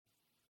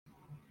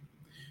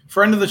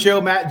Friend of the show,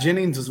 Matt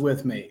Jennings, is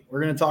with me. We're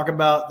going to talk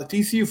about the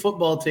TCU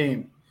football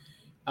team.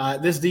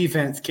 This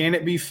defense, can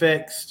it be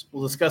fixed?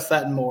 We'll discuss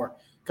that and more.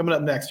 Coming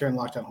up next here on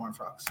Locked On Horned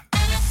Frogs.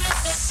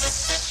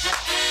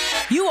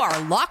 You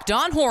are Locked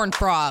On Horned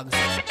Frogs,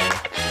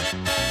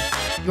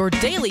 your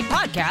daily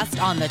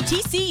podcast on the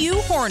TCU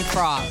Horned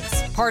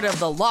Frogs, part of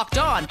the Locked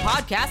On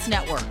Podcast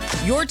Network,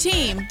 your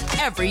team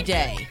every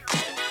day.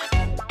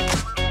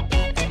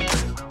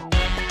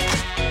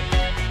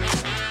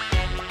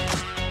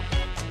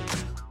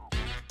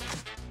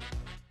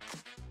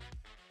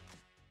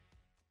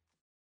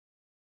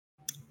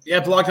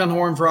 Yep, Locked On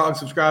Horned Frogs.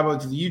 Subscribe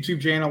to the YouTube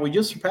channel. We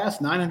just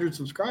surpassed 900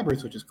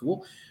 subscribers, which is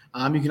cool.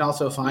 You can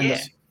also find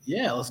us.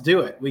 Yeah, let's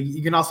do it.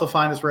 You can also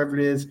find us wherever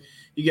it is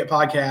you get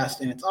podcasts,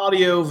 and it's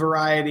audio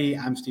variety.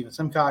 I'm Steven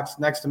Simcox.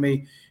 Next to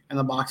me in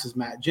the box is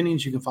Matt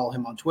Jennings. You can follow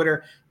him on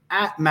Twitter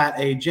at Matt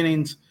A.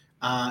 Jennings.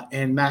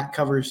 And Matt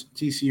covers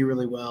TCU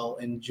really well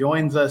and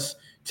joins us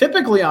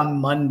typically on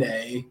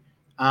Monday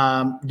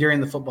during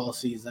the football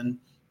season.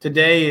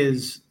 Today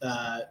is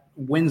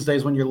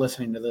Wednesdays when you're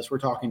listening to this. We're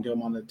talking to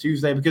him on the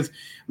Tuesday because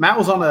Matt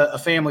was on a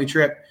family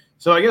trip.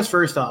 So I guess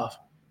first off,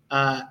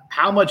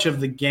 how much of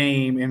the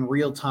game in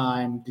real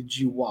time did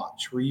you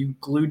watch? Were you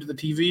glued to the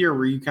TV or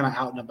were you kind of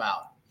out and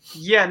about?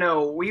 Yeah,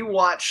 no, we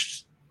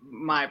watched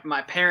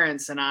my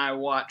parents and I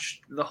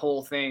watched the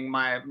whole thing.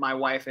 My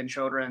wife and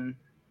children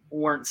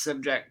weren't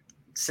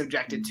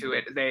subjected to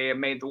it. They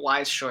made the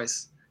wise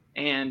choice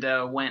and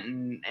went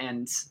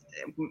and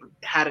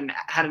had an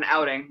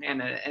outing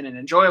and an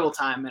enjoyable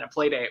time and a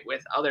play date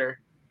with other,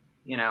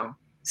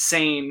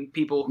 sane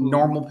people who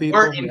normal people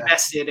weren't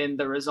invested in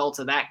the results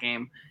of that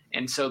game,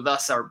 and so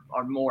thus are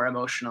more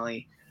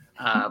emotionally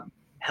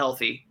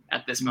healthy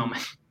at this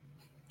moment.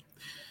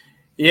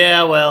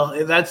 Yeah,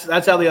 well,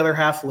 that's how the other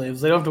half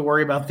lives. They don't have to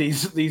worry about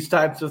these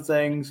types of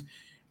things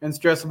and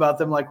stress about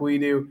them like we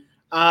do.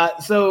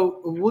 So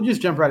we'll just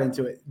jump right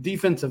into it.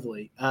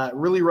 Defensively,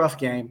 really rough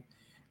game.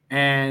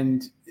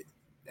 And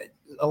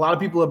a lot of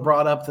people have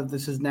brought up that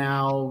this is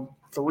now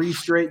 3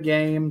 straight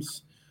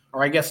games,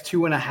 or I guess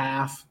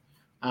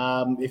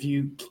 2.5. If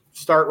you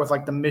start with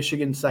like the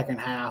Michigan second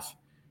half,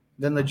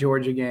 then the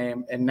Georgia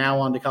game, and now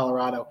on to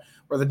Colorado,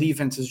 where the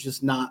defense has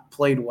just not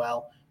played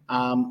well.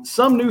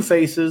 Some new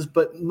faces,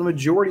 but the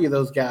majority of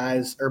those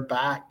guys are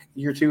back.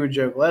 Year 2 of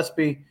Joe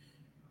Gillespie.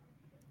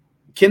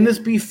 Can this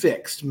be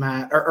fixed,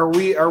 Matt? Are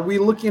we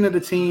looking at a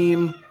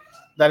team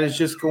that is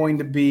just going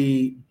to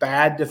be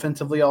bad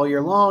defensively all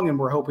year long, and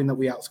we're hoping that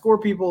we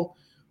outscore people?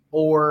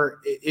 Or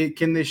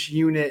can this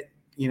unit,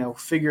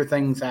 figure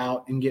things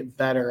out and get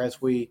better as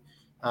we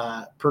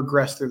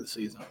progress through the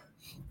season?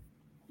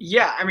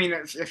 Yeah, I mean,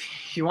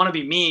 if you want to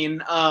be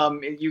mean,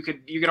 you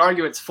could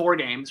argue it's 4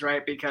 games,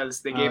 right?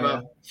 Because they gave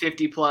up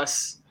 50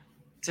 plus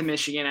to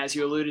Michigan, as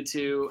you alluded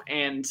to,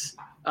 and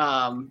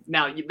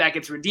now that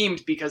gets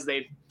redeemed because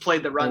they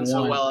played the run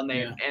so well,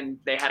 and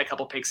they had a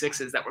couple pick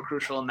sixes that were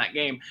crucial in that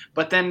game.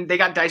 But then they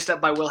got diced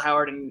up by Will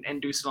Howard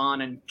and Deuce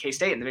Vaughn and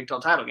K-State in the Big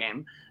 12 title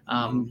game.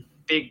 A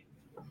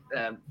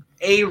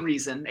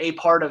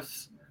part of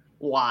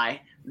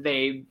why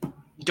they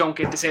don't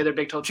get to say they're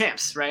Big 12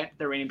 champs, right?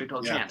 They're reigning Big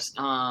 12 champs.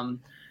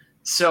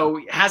 So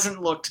it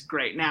hasn't looked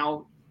great.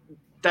 Now,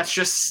 that's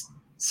just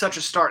such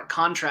a stark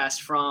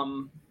contrast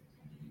from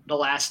the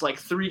last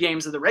 3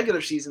 games of the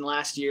regular season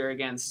last year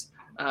against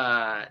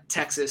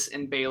Texas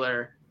and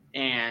Baylor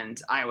and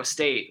Iowa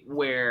State,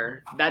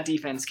 where that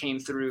defense came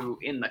through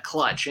in the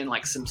clutch and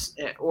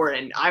or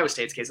in Iowa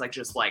State's case,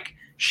 just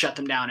shut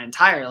them down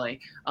entirely.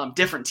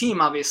 Different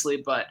team, obviously,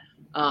 but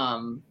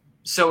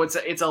so it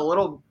is a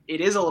little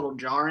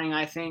jarring.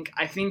 I think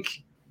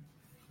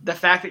the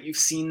fact that you've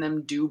seen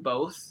them do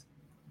both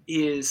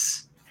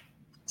is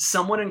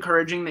somewhat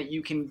encouraging that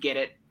you can get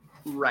it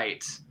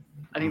right.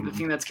 I think the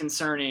thing that's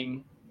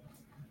concerning,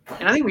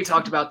 and I think we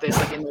talked about this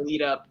in the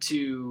lead up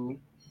to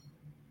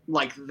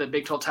the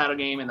Big 12 title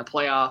game and the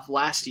playoff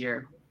last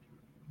year,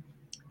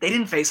 they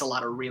didn't face a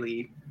lot of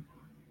really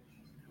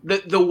 –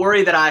 the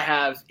worry that I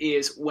have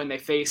is when they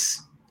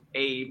face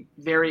a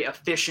very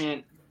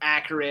efficient,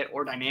 accurate,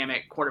 or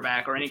dynamic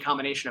quarterback or any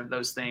combination of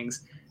those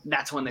things,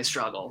 that's when they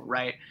struggle,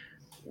 right?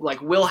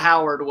 Will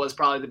Howard was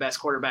probably the best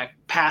quarterback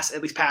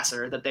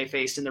passer that they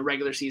faced in the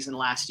regular season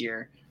last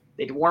year.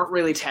 They weren't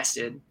really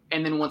tested.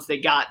 And then once they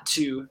got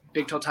to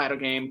Big 12 title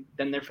game,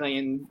 then they're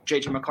playing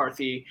J.J.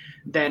 McCarthy.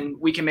 Then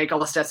we can make all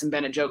the Stetson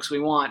Bennett jokes we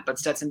want, but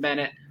Stetson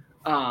Bennett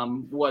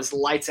was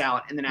lights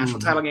out in the national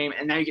title game.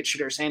 And now you get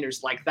Shedeur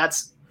Sanders.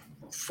 That's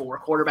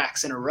 4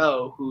 quarterbacks in a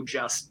row who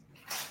just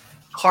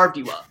carved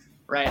you up,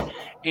 right?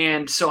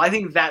 And so I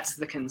think that's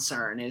the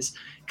concern, is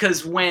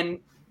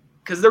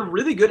because they're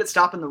really good at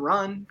stopping the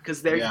run,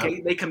 because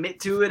they commit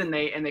to it and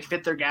they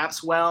fit their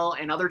gaps well.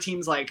 And other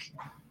teams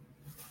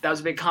that was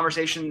a big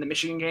conversation in the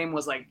Michigan game,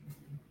 was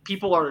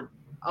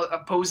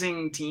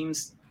opposing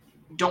teams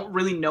don't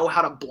really know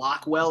how to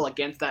block well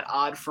against that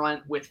odd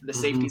front with the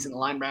safeties and the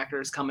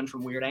linebackers coming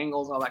from weird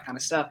angles, all that kind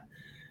of stuff.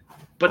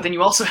 But then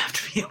you also have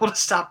to be able to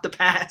stop the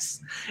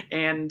pass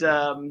and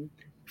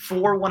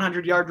 4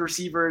 100-yard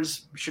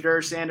receivers.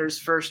 Shadur Sanders'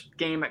 first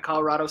game at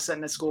Colorado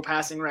setting a school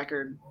passing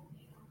record.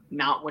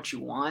 Not what you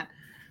want.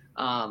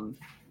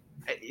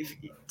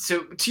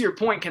 So to your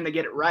point, can they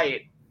get it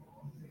right?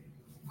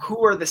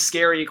 Who are the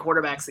scary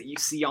quarterbacks that you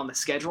see on the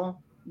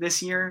schedule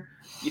this year?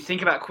 You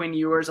think about Quinn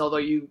Ewers, although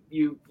you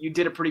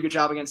did a pretty good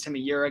job against him a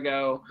year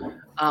ago.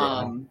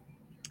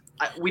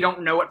 We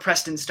don't know what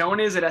Preston Stone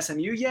is at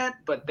SMU yet,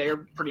 but they're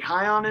pretty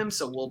high on him,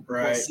 so we'll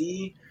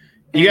see.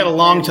 You got a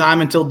long time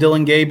until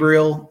Dylan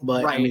Gabriel,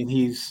 but I mean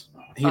he's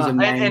a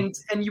name.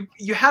 And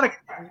you had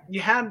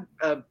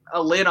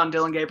a lid on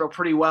Dylan Gabriel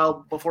pretty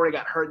well before he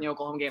got hurt in the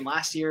Oklahoma game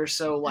last year.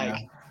 So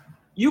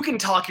you can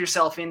talk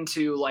yourself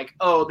into like,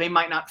 oh, they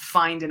might not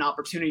find an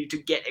opportunity to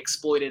get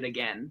exploited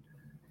again,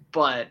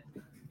 but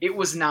it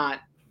was not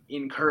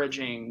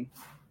encouraging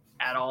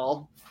at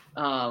all.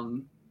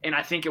 And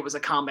I think it was a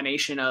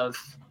combination of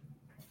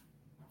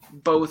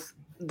both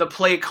the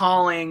play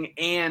calling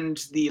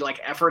and the like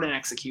effort and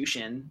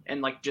execution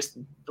and like just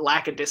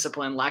lack of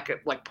discipline, lack of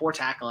like poor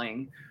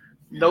tackling.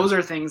 Yeah. Those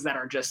are things that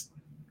are just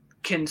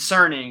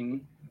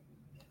concerning.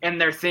 And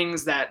they're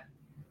things that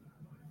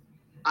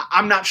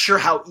I'm not sure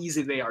how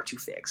easy they are to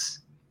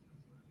fix.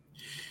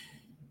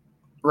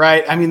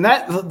 Right. I mean,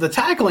 that the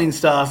tackling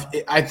stuff,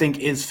 I think,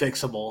 is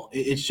fixable.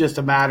 It's just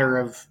a matter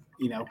of,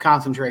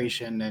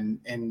 concentration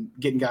and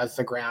getting guys to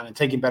the ground and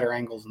taking better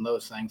angles and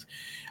those things.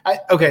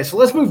 Okay, so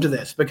let's move to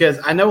this because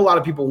I know a lot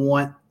of people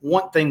want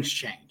things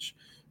changed,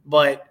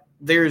 but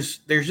there's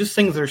just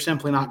things that are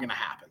simply not going to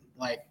happen.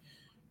 Like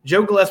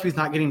Joe Gillespie's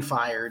not getting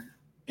fired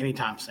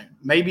anytime soon.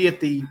 Maybe at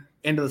the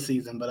end of the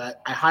season,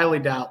 but I highly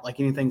doubt like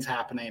anything's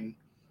happening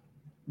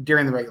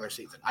during the regular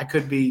season. I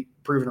could be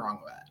proven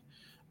wrong with that.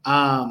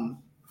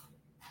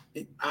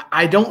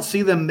 I don't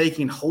see them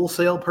making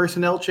wholesale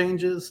personnel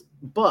changes,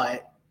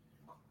 but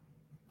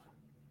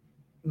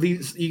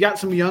you got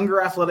some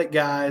younger athletic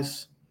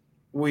guys.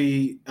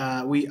 We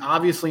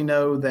obviously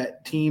know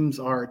that teams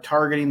are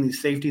targeting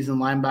these safeties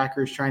and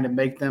linebackers, trying to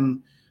make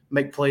them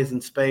make plays in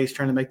space,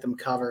 trying to make them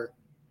cover.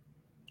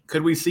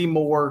 Could we see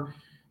more,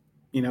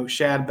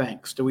 Shad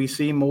Banks? Do we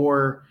see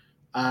more?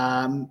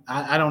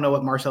 I don't know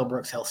what Marcel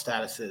Brooks' health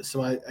status is,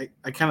 so I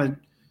kind of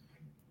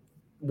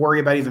worry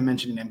about even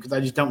mentioning him because I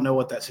just don't know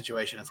what that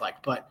situation is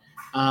like. But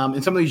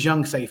and some of these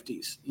young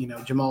safeties,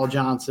 Jamal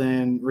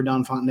Johnson,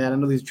 Redon Fontenette, I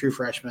know these are true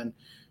freshmen.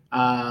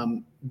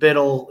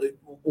 Biddle,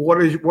 what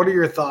are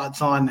your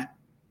thoughts on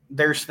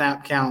their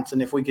snap counts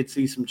and if we could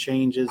see some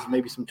changes,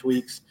 maybe some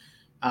tweaks,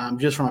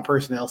 just from a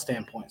personnel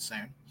standpoint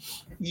soon?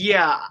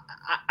 Yeah,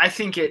 I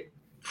think it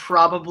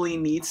probably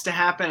needs to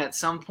happen at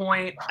some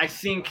point. I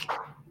think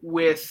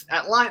let's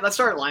start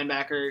at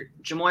linebacker.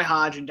 Jamoy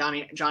Hodge and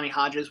Johnny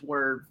Hodges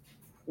were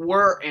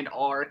and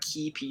are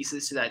key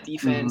pieces to that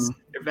defense. Mm-hmm.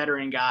 They're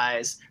veteran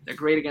guys. They're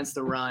great against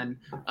the run.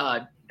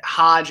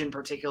 Hodge in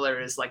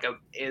particular is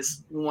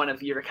one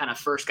of your kind of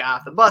first guy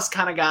off the bus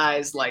kind of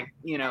guys,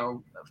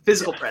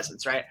 physical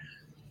presence, right?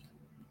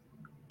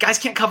 Guys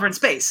can't cover in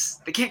space.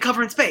 They can't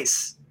cover in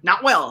space.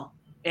 Not well.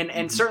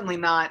 And certainly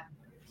not,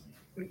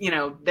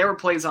 there were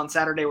plays on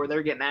Saturday where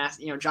they're getting asked,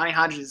 Johnny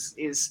Hodges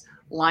is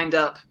lined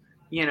up,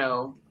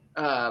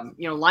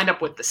 lined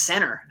up with the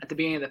center at the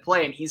beginning of the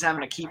play, and he's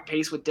having to keep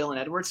pace with Dylan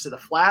Edwards to the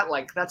flat.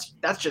 Like that's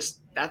just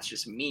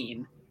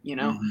mean,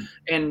 Mm-hmm.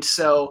 And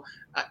so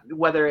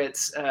whether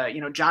it's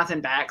Jonathan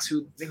Bax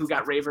who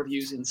got rave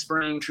reviews in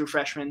spring, true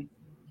freshman,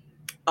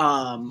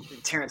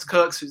 Terrence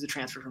Cooks, who's a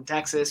transfer from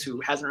Texas, who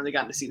hasn't really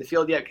gotten to see the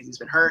field yet because he's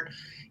been hurt.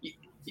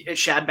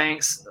 Shad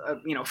Banks,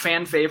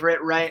 fan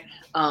favorite, right?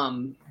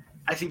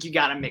 I think you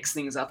got to mix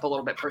things up a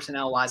little bit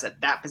personnel wise at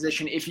that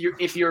position. If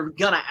you're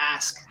gonna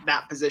ask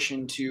that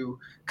position to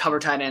cover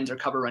tight ends or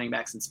cover running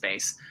backs in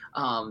space,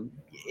 what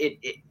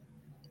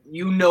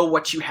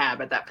you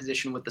have at that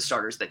position with the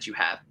starters that you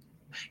have.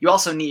 You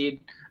also need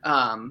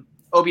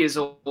Obi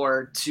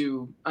Azor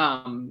to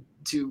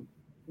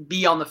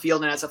be on the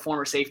field and as a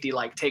former safety,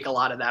 take a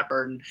lot of that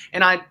burden.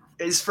 And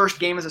his first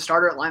game as a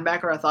starter at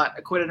linebacker, I thought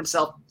acquitted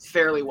himself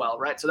fairly well,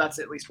 right? So that's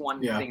at least one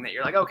thing that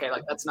you're like, okay,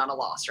 that's not a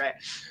loss, right?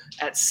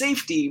 At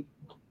safety,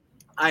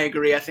 I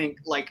agree. I think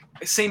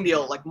same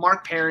deal.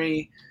 Mark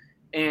Perry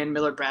and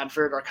Millard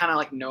Bradford are kind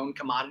of known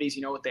commodities.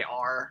 You know what they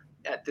are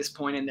at this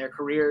point in their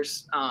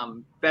careers.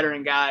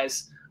 Veteran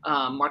guys.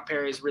 Mark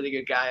Perry is a really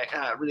good guy,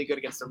 really good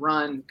against the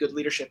run, good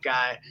leadership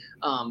guy.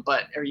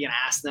 But are you going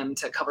to ask them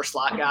to cover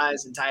slot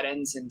guys and tight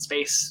ends in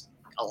space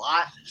a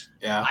lot?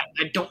 Yeah,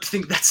 I don't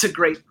think that's a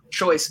great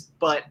choice.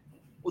 But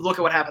look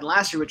at what happened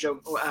last year with Joe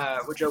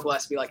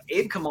Gillespie.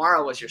 Abe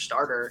Kamara was your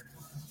starter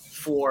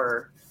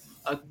for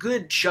a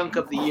good chunk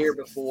of the year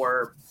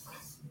before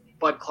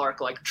Bud Clark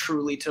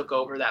truly took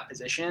over that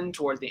position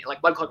towards the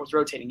Bud Clark was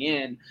rotating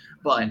in,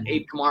 but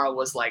Abe Kamara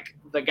was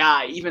the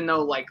guy, even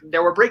though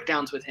there were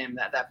breakdowns with him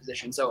at that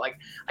position. So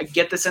I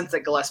get the sense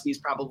that Gillespie's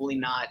probably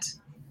not,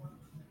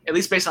 at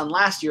least based on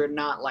last year,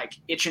 not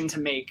itching to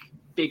make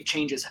big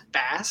changes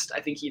fast. I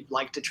think he'd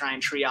like to try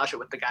and triage it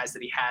with the guys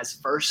that he has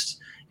first,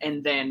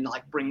 and then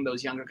bring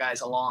those younger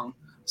guys along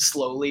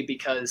slowly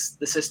because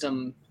the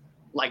system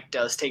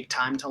does take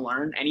time to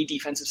learn. Any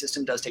defensive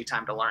system does take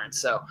time to learn.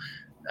 So,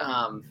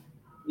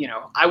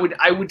 I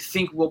would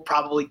think we'll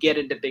probably get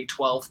into Big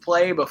 12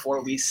 play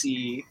before we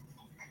see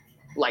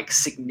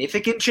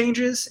significant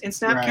changes in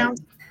snap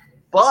counts.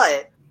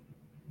 But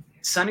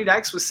Sonny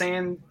Dykes was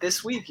saying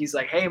this week, he's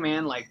like, hey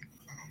man,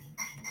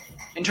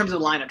 in terms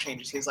of lineup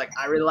changes, he's like,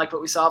 I really like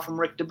what we saw from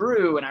Rick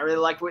DeBrew, and I really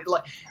like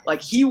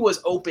what he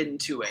was open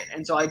to it.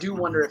 And so I do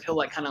wonder if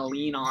he'll kind of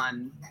lean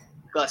on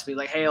Gillespie,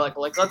 hey,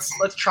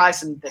 let's try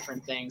some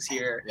different things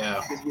here.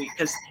 Yeah.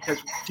 Because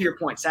to your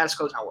point, status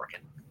quo is not working.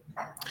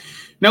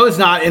 No, it's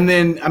not. And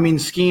then, I mean,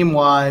 scheme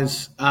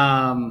wise,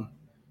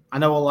 I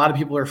know a lot of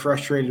people are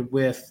frustrated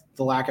with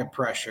the lack of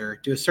pressure.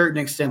 To a certain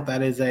extent,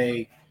 that is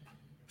a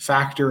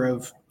factor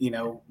of,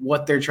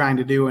 what they're trying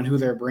to do and who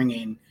they're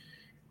bringing.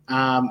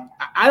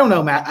 I don't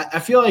know, Matt. I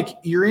feel like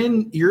you're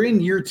in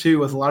year 2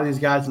 with a lot of these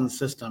guys in the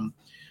system.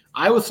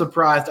 I was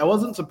surprised. I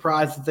wasn't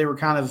surprised that they were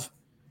kind of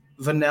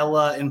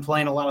vanilla and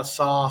playing a lot of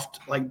soft,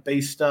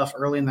 base stuff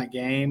early in that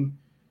game,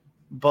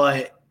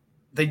 but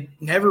they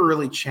never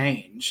really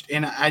changed.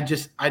 And I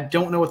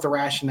don't know what the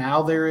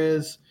rationale there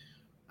is.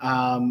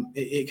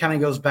 It kind of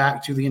goes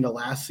back to the end of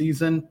last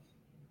season.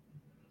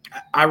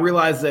 I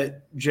realize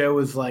that Joe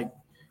is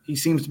he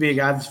seems to be a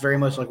guy that's very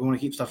much we want to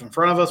keep stuff in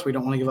front of us. We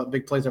don't want to give up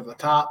big plays over the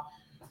top.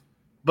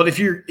 But if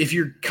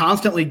you're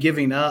constantly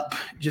giving up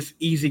just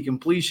easy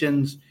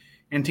completions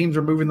and teams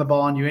are moving the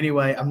ball on you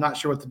anyway, I'm not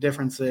sure what the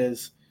difference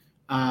is.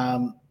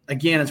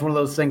 Again, it's one of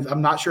those things.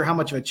 I'm not sure how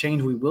much of a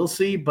change we will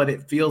see, but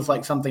it feels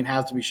like something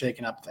has to be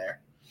shaken up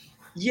there.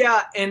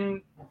 Yeah,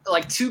 and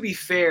to be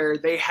fair,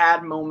 they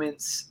had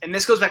moments, and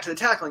this goes back to the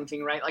tackling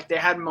thing, right? They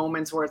had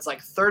moments where it's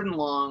 3rd and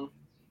long,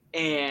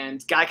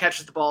 and guy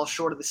catches the ball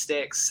short of the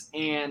sticks,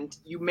 and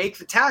you make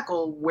the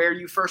tackle where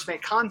you first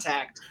make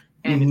contact,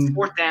 and it's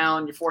 4th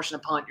down, you're forcing a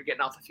punt, you're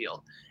getting off the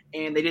field,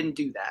 and they didn't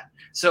do that.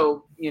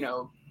 So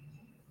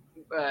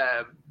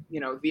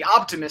the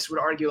optimist would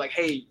argue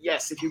hey,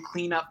 yes, if you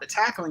clean up the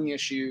tackling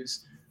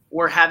issues,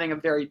 we're having a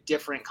very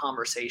different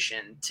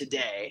conversation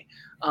today,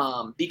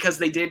 because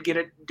they did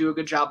do a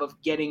good job of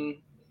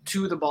getting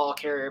to the ball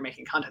carrier,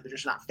 making contact. They're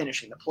just not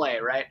finishing the play,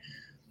 right?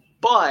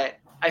 But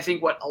I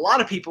think what a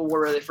lot of people were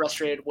really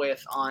frustrated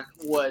with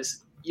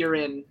was you're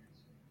in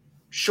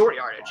short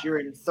yardage, you're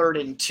in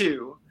 3rd and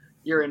 2,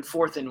 you're in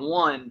 4th and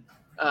 1,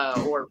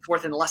 or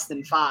 4th and less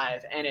than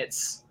 5, and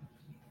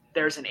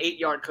there's an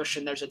 8-yard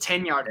cushion, there's a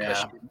 10-yard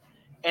cushion,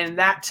 and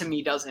that to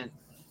me doesn't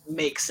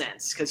make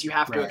sense because you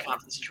have to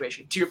account for the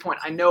situation. To your point,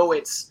 I know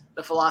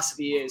the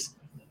philosophy is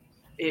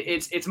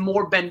it's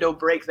more bend don't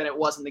break than it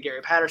was in the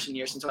Gary Patterson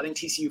years, and so I think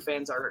TCU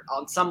fans are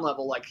on some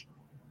level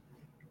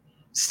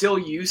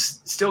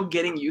still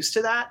getting used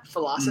to that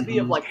philosophy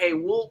of hey,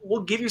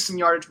 we'll give you some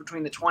yardage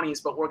between the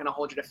 20s, but we're going to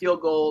hold you to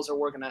field goals, or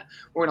we're going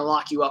to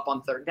lock you up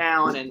on 3rd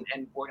down, and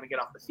we're going to get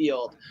off the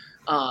field.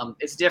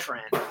 It's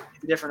different.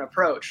 It's a different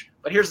approach.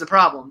 But here's the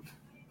problem.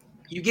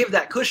 You give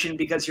that cushion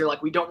because you're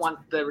we don't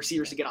want the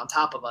receivers to get on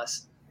top of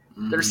us.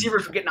 The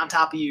receivers were getting on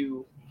top of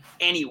you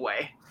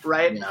anyway,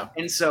 right? Yeah.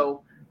 And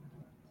so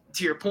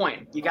to your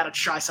point, you got to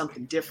try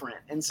something different.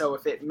 And so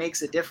if it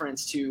makes a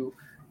difference to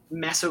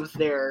mess with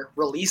their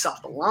release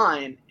off the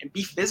line and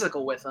be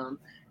physical with them,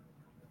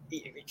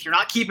 if you're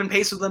not keeping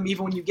pace with them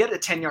even when you get a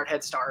 10-yard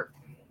head start,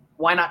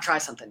 why not try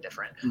something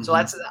different? So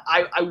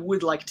I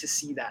would like to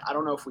see that. I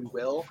don't know if we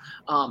will.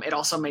 It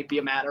also might be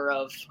a matter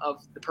of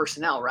the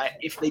personnel, right?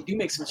 If they do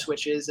make some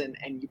switches and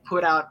you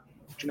put out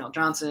Jamel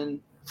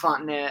Johnson,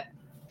 Fontenette,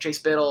 Chase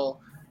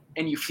Biddle,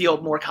 and you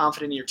feel more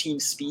confident in your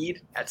team's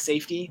speed at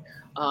safety,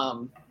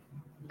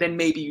 then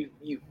maybe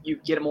you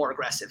get more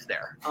aggressive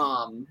there.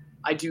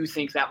 I do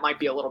think that might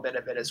be a little bit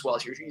of it as well.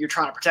 As you're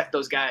trying to protect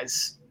those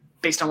guys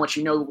based on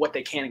what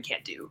they can and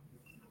can't do.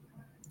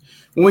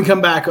 When we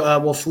come back,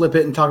 we'll flip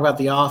it and talk about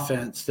the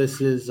offense. This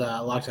is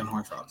Locked On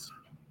Horned Frogs.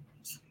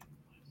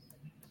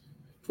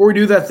 Before we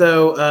do that,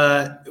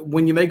 though,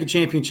 when you make a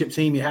championship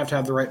team, you have to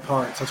have the right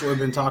parts. That's what we've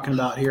been talking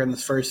about here in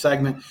this first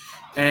segment.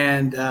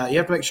 And you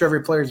have to make sure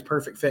every player is a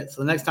perfect fit.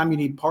 So the next time you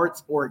need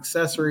parts or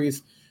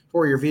accessories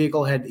for your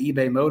vehicle, head to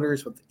eBay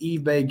Motors with the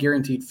eBay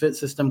Guaranteed Fit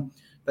System.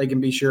 They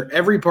can be sure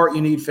every part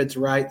you need fits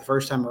right the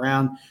first time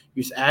around.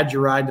 You just add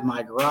your ride to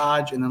My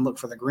Garage and then look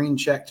for the green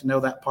check to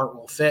know that part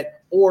will fit,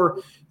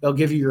 or they'll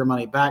give you your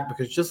money back,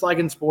 because just like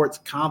in sports,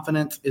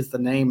 confidence is the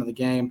name of the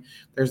game.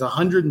 There's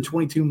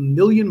 122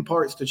 million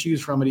parts to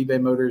choose from at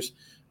eBay Motors.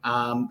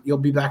 You'll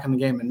be back in the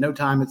game in no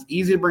time. It's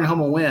easy to bring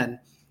home a win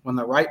when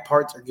the right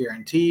parts are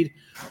guaranteed.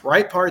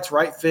 Right parts,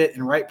 right fit,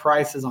 and right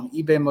prices on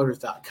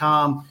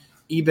ebaymotors.com.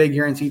 eBay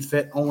Guaranteed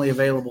Fit, only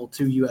available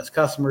to U.S.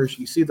 customers.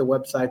 You see the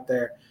website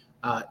there.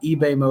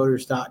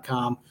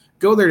 ebaymotors.com.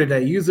 Go there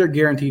today. Use their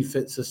Guaranteed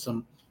Fit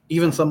system.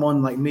 Even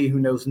someone like me who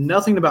knows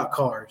nothing about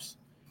cars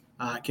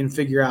can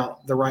figure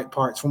out the right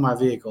parts for my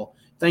vehicle.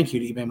 Thank you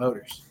to eBay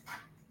Motors.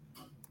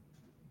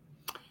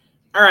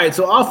 All right,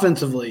 so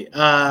offensively,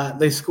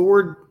 they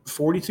scored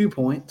 42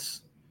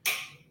 points.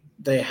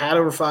 They had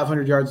over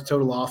 500 yards of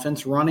total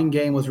offense. Running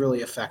game was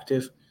really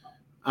effective.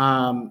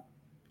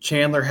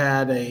 Chandler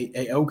had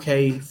a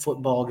okay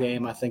football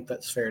game. I think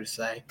that's fair to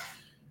say.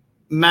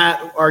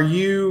 Matt,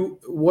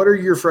 what are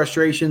your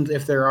frustrations,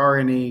 if there are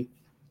any,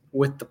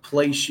 with the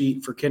play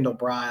sheet for Kendall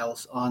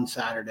Briles on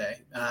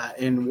Saturday?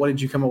 And what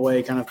did you come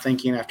away kind of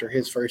thinking after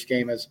his first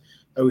game as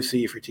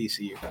OC for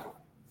TCU?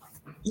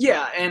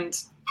 Yeah, and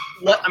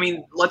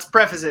let's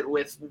preface it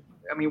with,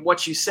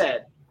 what you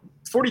said.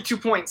 42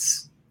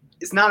 points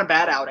is not a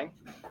bad outing.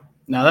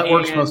 No, that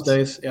works most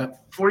days. Yeah.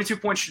 42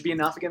 points should be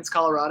enough against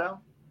Colorado.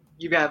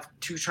 You have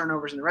 2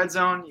 turnovers in the red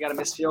zone. You got a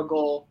missed field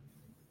goal.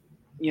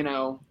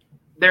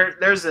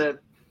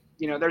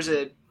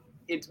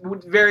 It's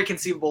very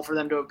conceivable for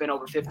them to have been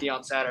over 50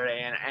 on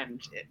Saturday,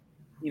 and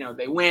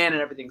they win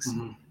and everything's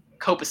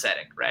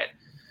copacetic, right?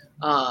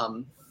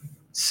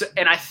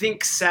 And I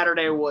think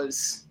Saturday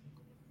was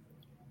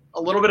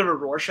a little bit of a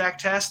Rorschach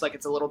test. Like,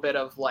 it's a little bit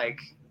of like,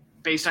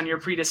 based on your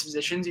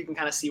predispositions, you can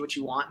kind of see what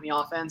you want in the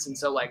offense. And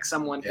so, like,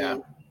 someone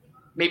who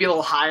maybe a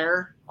little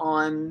higher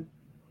on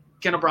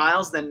Kendall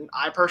Briles than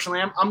I personally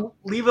am,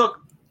 leave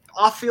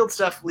off-field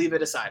stuff, leave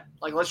it aside.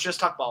 Like, let's just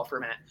talk ball for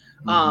a minute.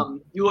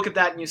 You look at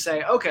that and you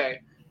say, okay,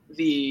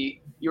 you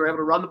were able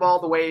to run the ball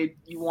the way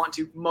you want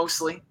to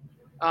mostly.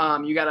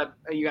 You got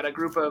a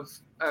group of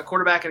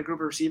quarterback and a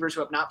group of receivers who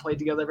have not played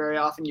together very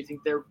often. You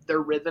think their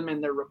rhythm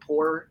and their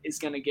rapport is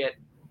going to get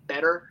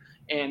better,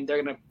 and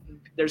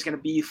there's going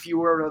to be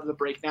fewer of the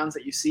breakdowns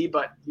that you see,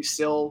 but you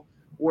still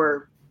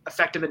were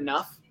effective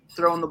enough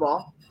throwing the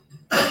ball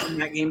in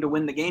that game to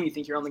win the game. You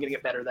think you're only going to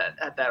get better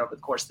at that over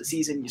the course of the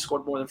season. You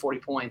scored more than 40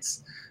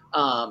 points.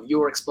 You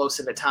were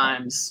explosive at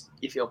times.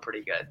 You feel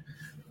pretty good.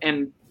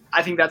 And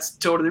I think that's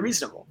totally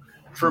reasonable.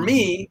 For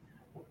me,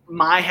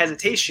 my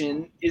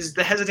hesitation is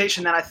the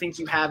hesitation that I think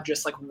you have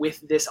just like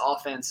with this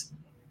offense.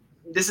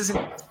 This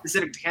isn't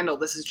specific to Kendall.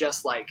 This is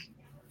just like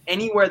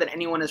anywhere that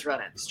anyone is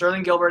running.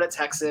 Sterling Gilbert at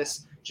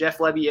Texas, Jeff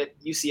Lebby at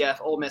UCF,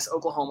 Ole Miss,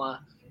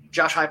 Oklahoma,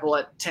 Josh Heupel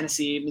at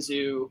Tennessee,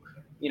 Mizzou,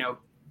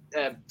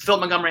 Phil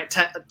Montgomery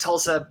at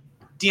Tulsa,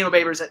 Dino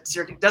Babers at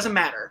Syracuse. Doesn't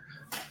matter.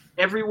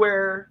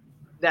 Everywhere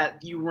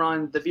that you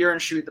run the veer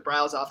and shoot, the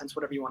Briles offense,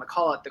 whatever you want to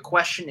call it, the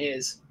question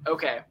is,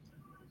 okay,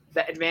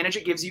 the advantage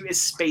it gives you is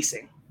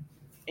spacing.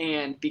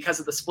 And because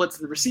of the splits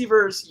of the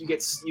receivers, you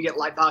get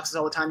light boxes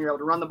all the time. You're able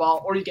to run the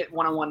ball, or you get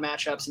one-on-one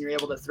matchups and you're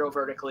able to throw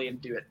vertically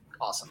and do it.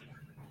 Awesome.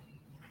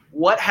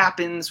 What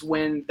happens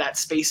when that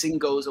spacing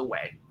goes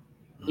away?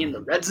 In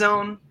the red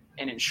zone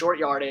and in short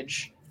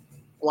yardage,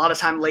 a lot of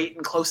time late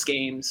in close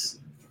games,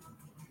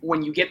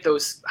 when you get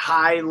those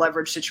high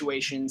leverage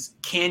situations,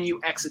 can you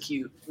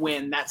execute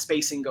when that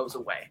spacing goes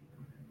away?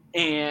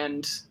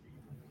 And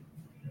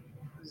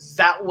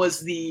that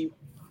was the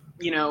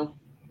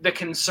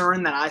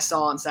concern that I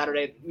saw on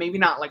Saturday, maybe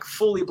not like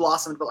fully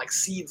blossomed, but like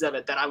seeds of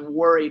it that I'm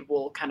worried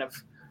will kind of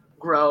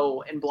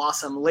grow and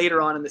blossom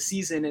later on in the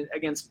season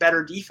against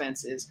better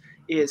defenses,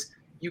 is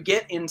you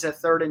get into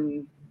third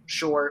and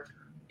short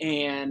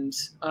and,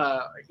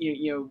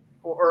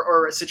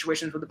 or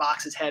situations where the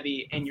box is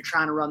heavy and you're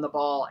trying to run the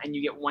ball and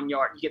you get 1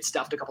 yard, you get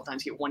stuffed a couple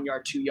times, you get 1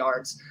 yard, 2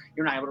 yards,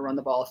 you're not able to run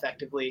the ball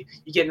effectively.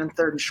 You get in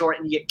third and short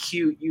and you get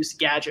cute, use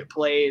gadget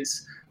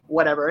plays,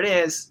 whatever it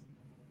is.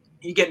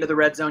 You get into the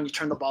red zone, you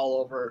turn the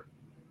ball over,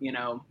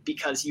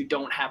 because you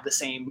don't have the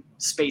same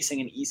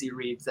spacing and easy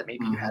reads that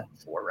maybe you had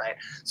before, right?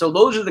 So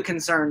those are the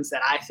concerns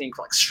that I think,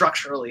 like,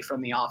 structurally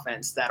from the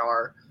offense that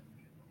are,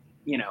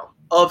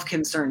 of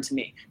concern to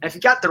me. And if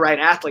you got the right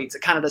athletes,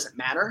 it kind of doesn't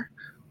matter.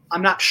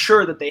 I'm not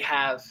sure that they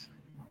have,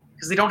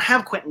 because they don't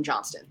have Quentin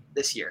Johnston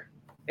this year.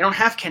 They don't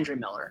have Kendra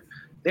Miller.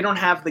 They don't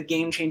have the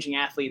game-changing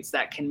athletes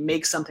that can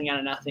make something out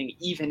of nothing,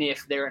 even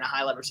if they're in a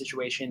high-leverage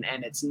situation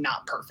and it's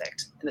not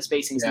perfect and the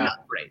spacing's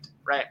not great,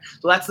 right?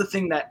 So that's the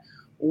thing that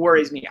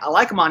worries me. I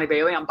like Amani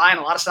Bailey. I'm buying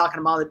a lot of stock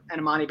in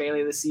Amani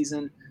Bailey this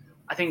season.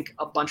 I think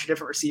a bunch of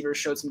different receivers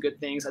showed some good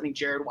things. I think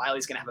Jared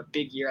Wiley's going to have a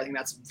big year. I think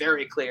that's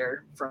very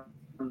clear from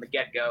the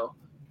get-go.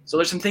 So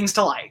there's some things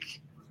to like.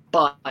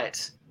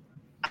 But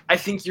I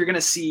think you're going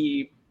to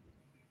see,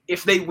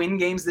 if they win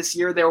games this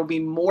year, there will be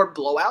more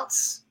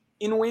blowouts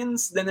in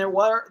wins than there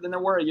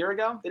were a year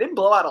ago. They didn't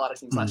blow out a lot of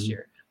teams last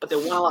year, but they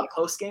won a lot of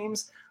close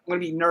games. I'm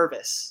going to be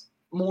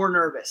more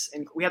nervous.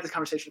 And we had this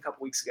conversation a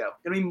couple weeks ago.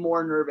 I'm going to be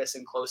more nervous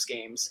in close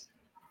games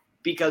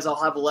because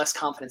I'll have less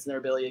confidence in their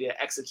ability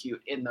to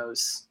execute in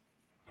those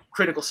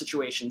critical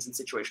situations in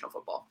situational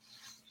football.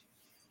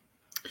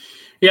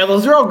 Yeah,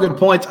 those are all good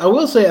points. I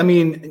will say,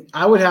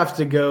 I would have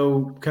to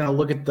go kind of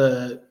look at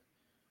the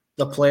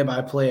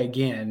play-by-play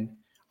again.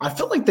 I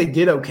feel like they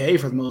did okay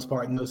for the most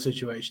part in those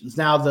situations.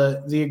 Now,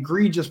 the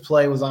egregious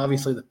play was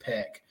obviously the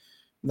pick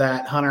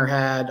that Hunter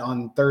had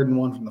on 3rd and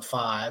 1 from the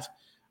 5.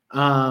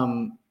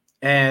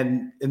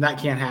 And that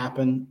can't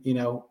happen.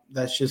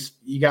 That's just,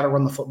 you got to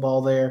run the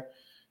football there.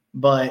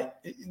 But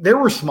there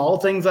were small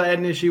things I had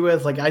an issue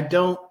with. Like,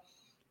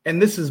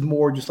 and this is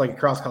more just like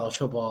across college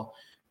football.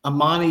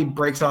 Amani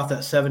breaks off that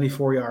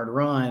 74-yard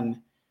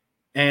run,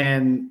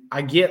 and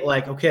I get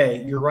like,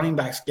 okay, your running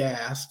back's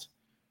gassed,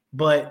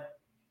 but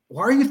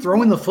why are you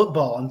throwing the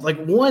football? And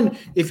like, one,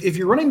 if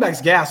your running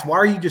back's gassed, why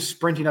are you just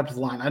sprinting up to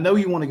the line? I know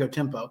you want to go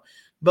tempo,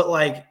 but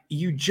like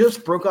you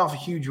just broke off a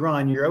huge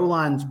run. Your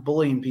O-line's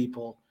bullying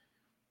people.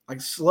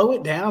 Like slow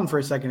it down for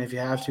a second if you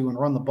have to and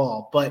run the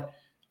ball. But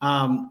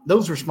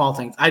those are small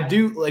things. I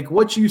do like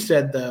what you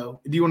said though.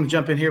 Do you want to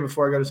jump in here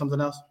before I go to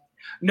something else?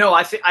 No,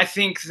 I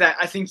think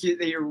that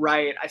you're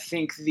right. I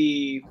think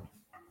the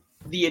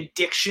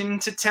addiction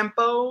to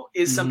tempo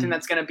is something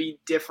that's going to be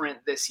different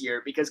this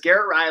year because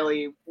Garrett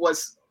Riley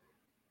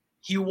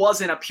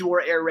wasn't a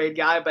pure air raid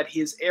guy, but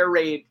his air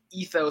raid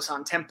ethos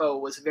on tempo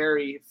was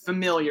very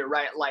familiar,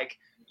 right? Like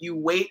you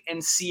wait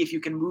and see if you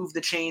can move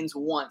the chains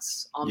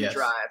once on the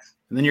drive,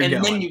 and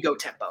then you go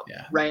tempo,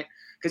 right?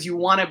 Because you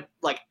want to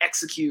like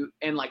execute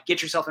and like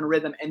get yourself in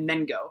rhythm and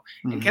then go.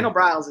 And Kendall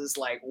Briles is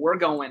like, we're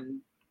going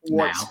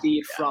warp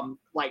speed from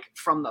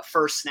the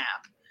first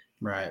snap,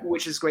 right?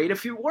 Which is great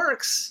if it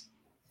works.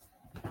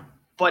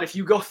 But if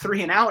you go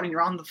 3 and out and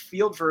you're on the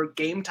field for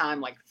game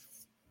time, like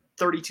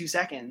 32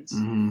 seconds,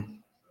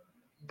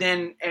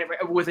 then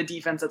with a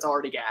defense that's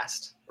already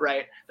gassed,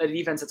 right? The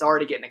defense that's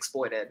already getting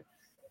exploited,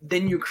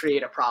 then you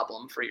create a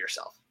problem for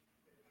yourself.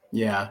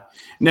 Yeah,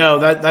 no,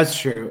 that's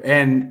true.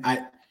 And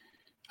I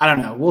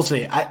don't know. We'll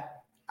see. I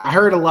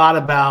heard a lot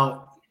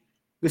about,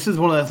 this is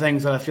one of the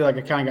things that I feel like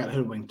I kind of got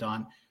hoodwinked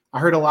on. I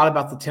heard a lot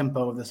about the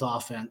tempo of this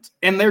offense,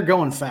 and they're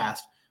going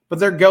fast, but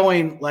they're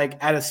going like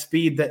at a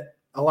speed that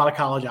a lot of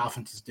college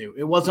offenses do.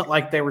 It wasn't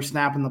like they were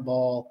snapping the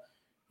ball,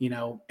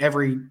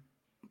 every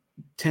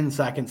 10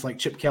 seconds like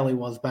Chip Kelly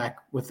was back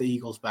with the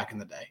Eagles back in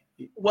the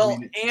day. Well,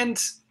 and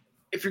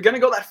if you're going to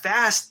go that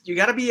fast, you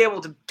got to be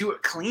able to do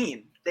it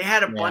clean. They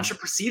had a bunch of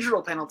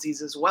procedural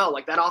penalties as well.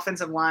 Like that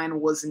offensive line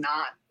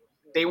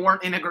they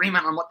weren't in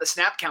agreement on what the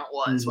snap count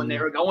was when they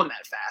were going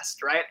that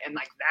fast, right? And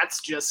like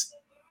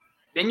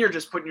then you're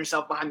just putting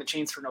yourself behind the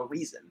chains for no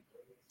reason.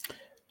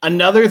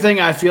 Another thing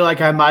I feel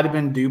like I might have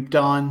been duped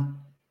on,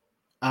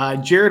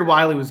 Jared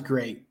Wiley was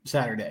great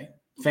Saturday.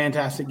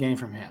 Fantastic game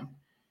from him.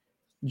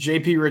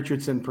 JP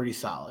Richardson, pretty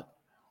solid.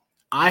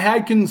 I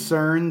had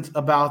concerns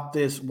about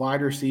this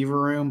wide receiver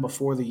room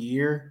before the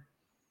year,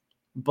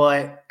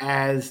 but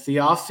as the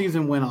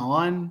offseason went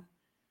on,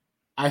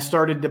 I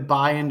started to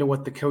buy into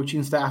what the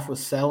coaching staff was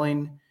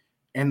selling,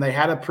 and they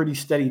had a pretty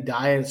steady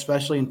diet,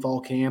 especially in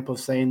fall camp, of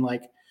saying,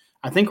 like,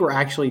 I think we're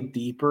actually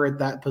deeper at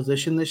that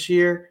position this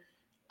year.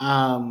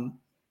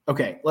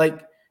 Okay,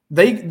 like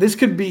this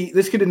could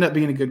end up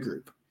being a good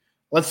group.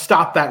 Let's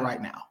stop that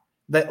right now.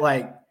 That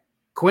like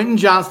Quentin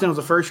Johnston was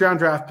a first-round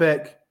draft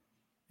pick.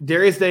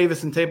 Darius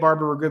Davis and Tay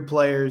Barber were good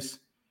players.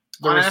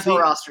 On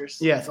NFL rosters.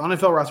 Yes, on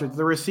NFL rosters.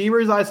 The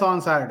receivers I saw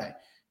on Saturday,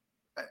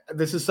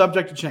 this is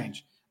subject to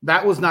change.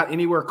 That was not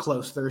anywhere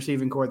close to the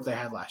receiving core that they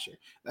had last year.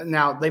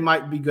 Now, they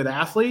might be good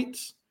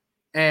athletes,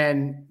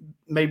 and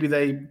maybe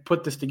they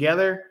put this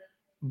together.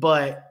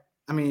 But,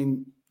 I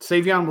mean,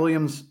 Savion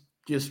Williams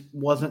just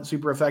wasn't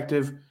super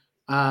effective.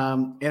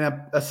 And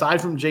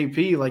aside from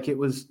JP, like it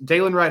was –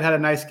 Dalen Wright had a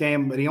nice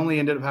game, but he only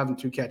ended up having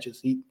 2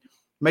 catches. He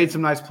made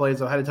some nice plays,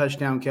 though, had a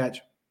touchdown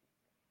catch.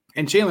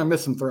 And Chandler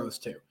missed some throws,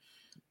 too.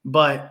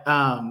 But,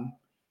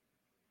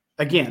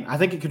 again, I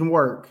think it can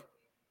work.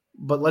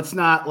 But let's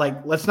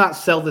not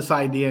sell this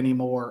idea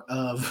anymore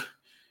of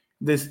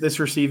this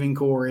receiving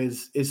core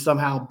is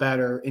somehow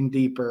better and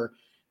deeper.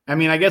 I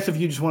mean, I guess if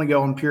you just want to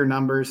go on pure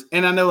numbers,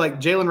 and I know like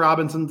Jalen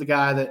Robinson's the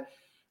guy that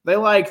they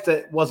like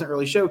that wasn't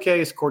really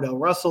showcased. Cordell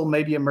Russell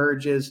maybe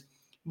emerges,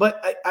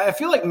 but I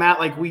feel like Matt,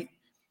 like we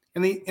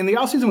in the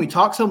offseason we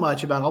talk so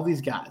much about all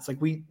these guys. Like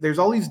there's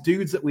all these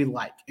dudes that we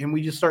like, and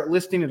we just start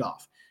listing it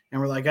off. And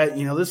we're like,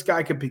 this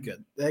guy could be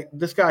good.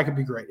 This guy could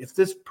be great if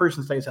this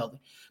person stays healthy.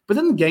 But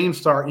then the games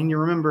start, and you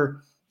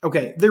remember,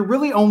 okay, they're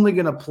really only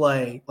going to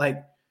play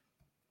like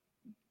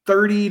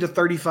 30 to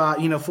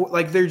 35.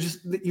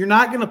 You're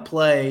not going to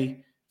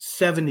play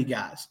 70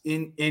 guys.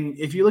 And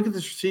if you look at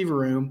this receiver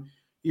room,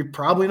 you're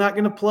probably not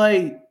going to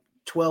play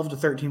 12 to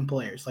 13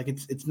 players. Like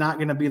it's not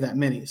going to be that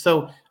many.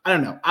 So I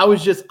don't know. I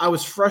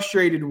was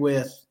frustrated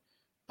with,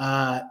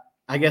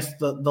 I guess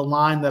the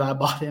line that I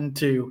bought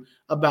into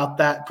about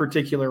that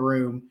particular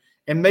room,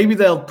 and maybe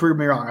they'll prove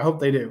me wrong. I hope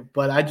they do,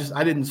 but I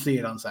didn't see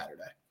it on Saturday.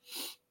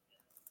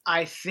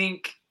 I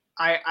think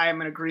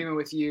I'm in agreement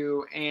with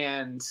you.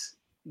 And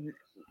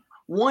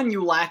one,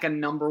 you lack a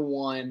number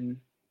one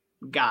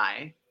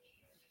guy.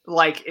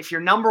 Like if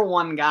your number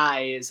one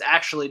guy is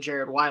actually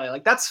Jared Wiley,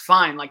 like that's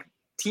fine. Like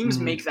teams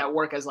make that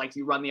work as like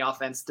you run the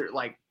offense through,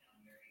 like,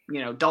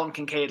 Dalton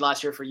Kincaid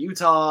last year for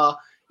Utah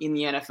in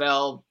the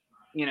NFL,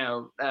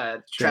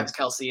 Travis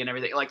Kelce and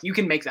everything. Like you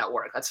can make that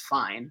work. That's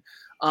fine.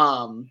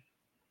 And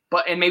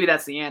maybe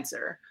that's the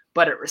answer.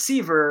 But at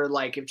receiver,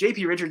 like if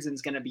JP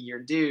Richardson's going to be your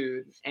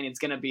dude and it's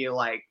going to be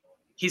like,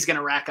 he's going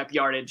to rack up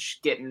yardage,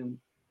 getting,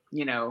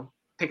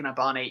 picking up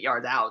on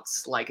 8-yard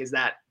outs. Like,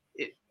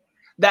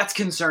 that's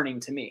concerning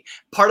to me.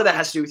 Part of that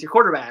has to do with your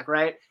quarterback,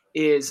 right?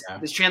 Does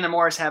Chandler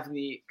Morris have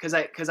because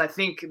I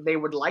think they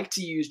would like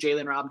to use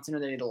Jalen Robinson, or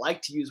they'd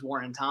like to use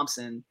Warren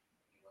Thompson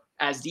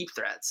as deep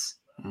threats.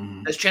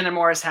 Does Chandler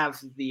Morris have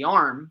the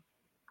arm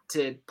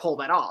to pull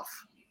that off?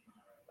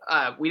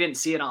 we didn't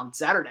see it on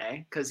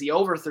Saturday because he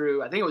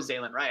overthrew. I think it was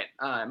Dalen Wright.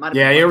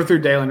 He overthrew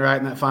Dalen Wright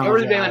in that final. He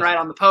overthrew Dalen Wright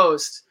on the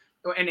post,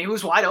 and he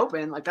was wide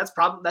open. Like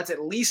that's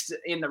at least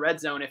in the red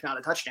zone, if not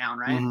a touchdown,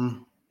 right?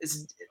 Mm-hmm.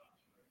 It's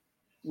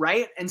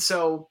right, and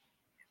so.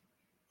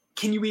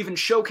 Can you even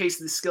showcase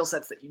the skill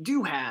sets that you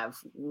do have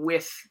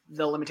with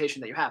the limitation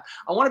that you have?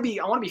 I want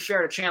to be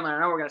fair to Chandler. I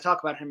know we're going to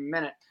talk about him in a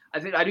minute.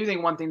 I do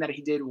think one thing that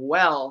he did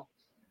well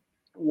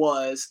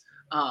was,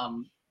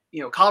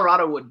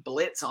 Colorado would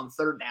blitz on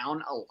third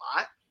down a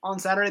lot on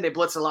Saturday. They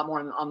blitzed a lot more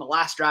on the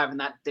last drive, and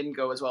that didn't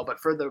go as well. But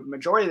for the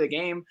majority of the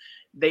game,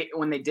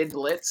 when they did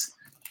blitz,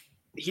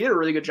 he did a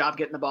really good job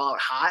getting the ball out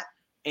hot.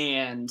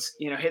 And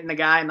hitting the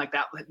guy, and like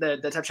that,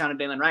 the touchdown of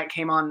Dalen Wright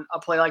came on a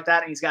play like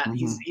that, and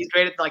he's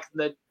great at like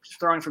the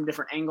throwing from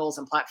different angles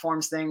and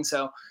platforms thing.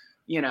 So,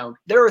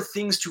 there are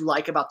things to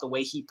like about the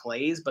way he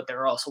plays, but there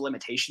are also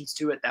limitations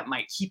to it that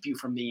might keep you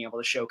from being able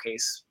to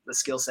showcase the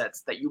skill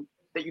sets that you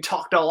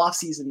talked all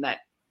offseason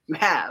that you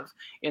have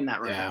in that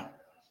room.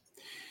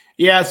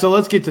 Yeah. So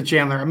let's get to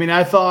Chandler. I mean,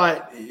 I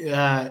thought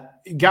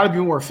got to be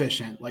more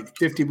efficient, like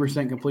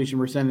 50% completion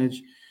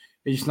percentage.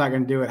 He's just not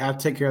going to do it. Have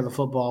to take care of the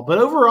football. But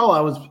overall,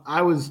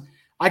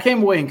 I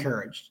came away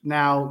encouraged.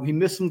 Now he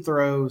missed some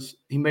throws.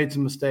 He made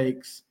some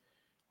mistakes.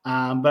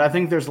 But I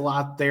think there's a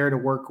lot there to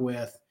work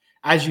with.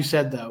 As you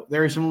said, though,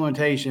 there are some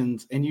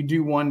limitations, and you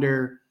do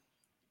wonder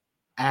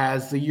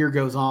as the year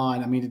goes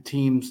on. I mean, the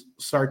teams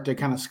start to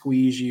kind of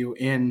squeeze you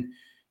in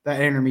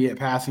that intermediate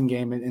passing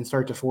game and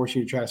start to force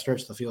you to try to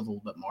stretch the field a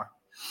little bit more.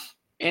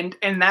 And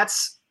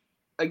that's,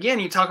 again,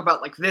 you talk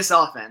about like this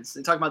offense.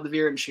 You talk about the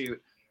veer and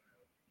shoot.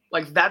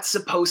 Like that's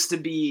supposed to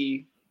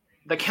be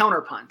the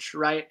counterpunch,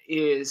 right?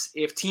 Is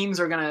if teams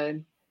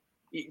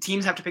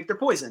have to pick their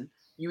poison.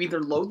 You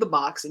either load the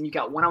box and you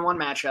got one-on-one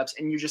matchups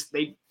and you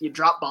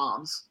drop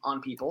bombs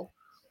on people,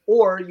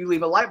 or you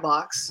leave a light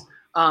box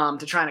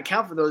to try and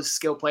account for those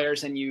skill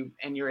players and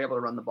you're able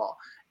to run the ball.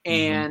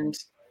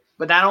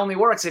 But that only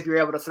works if you're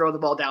able to throw the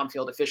ball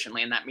downfield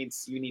efficiently. And that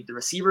means you need the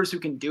receivers who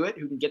can do it,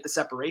 who can get the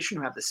separation,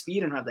 who have the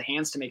speed and who have the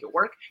hands to make it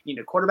work. You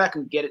need a quarterback who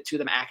can get it to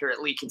them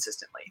accurately,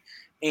 consistently.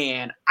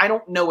 And I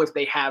don't know if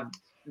they have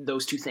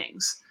those two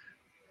things.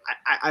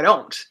 I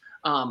don't.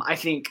 I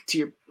think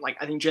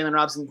I think Jalen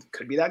Robinson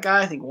could be that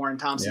guy. I think Warren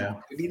Thompson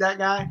could be that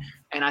guy.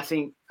 And I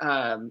think,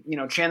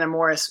 Chandler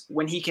Morris,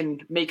 when he can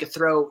make a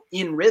throw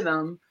in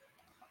rhythm,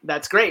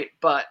 that's great.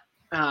 But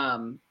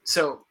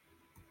so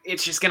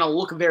it's just going to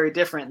look very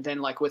different than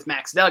like with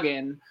Max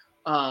Duggan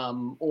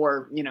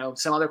or,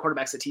 some other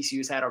quarterbacks that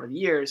TCU's had over the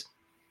years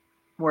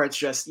where it's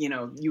just,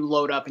 you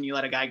load up and you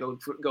let a guy go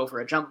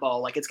for a jump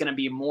ball. Like it's going to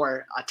be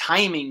more a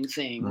timing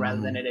thing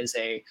rather than it is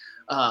a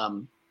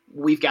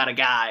we've got a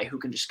guy who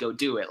can just go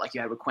do it like you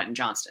had with Quentin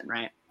Johnston,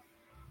 right?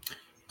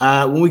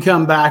 When we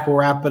come back, we'll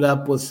wrap it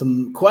up with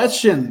some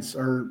questions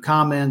or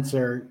comments,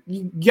 or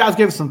you guys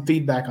give us some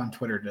feedback on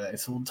Twitter today.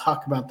 So we'll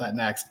talk about that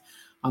next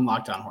on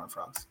Locked On Horned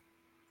Frogs.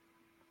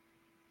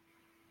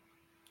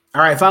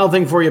 All right, final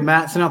thing for you,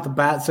 Matt. Sent out the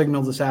bat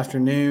signal this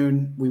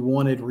afternoon. We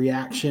wanted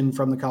reaction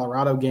from the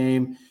Colorado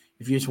game.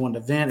 If you just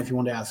wanted to vent, if you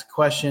wanted to ask a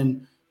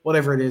question,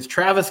 whatever it is.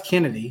 Travis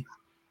Kennedy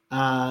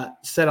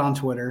said on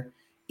Twitter,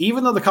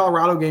 even though the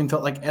Colorado game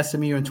felt like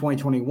SMU in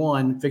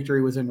 2021,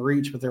 victory was in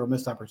reach, but there were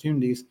missed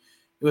opportunities,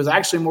 it was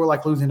actually more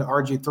like losing to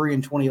RG3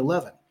 in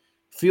 2011.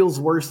 Feels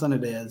worse than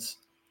it is.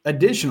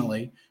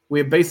 Additionally, we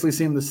have basically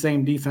seen the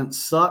same defense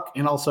suck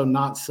and also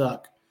not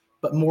suck,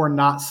 but more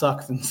not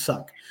suck than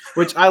suck,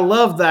 which I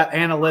love that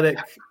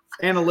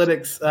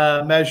analytics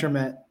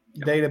measurement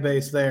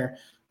database there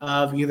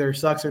of either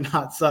sucks or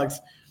not sucks.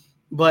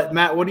 But,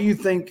 Matt, what do you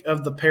think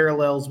of the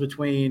parallels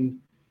between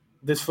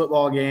this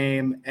football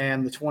game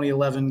and the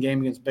 2011 game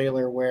against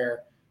Baylor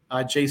where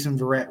Jason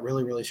Verrett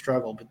really, really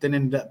struggled, but then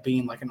ended up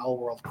being like an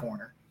all-world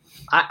corner?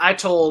 I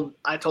told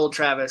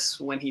Travis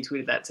when he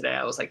tweeted that today,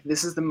 I was like,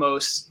 this is the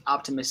most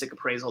optimistic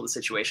appraisal of the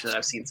situation that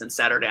I've seen since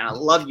Saturday, and I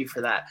love you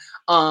for that.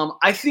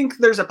 I think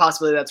there's a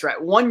possibility that's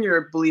right. One,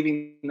 you're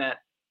believing that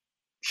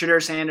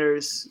Shadur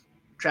Sanders,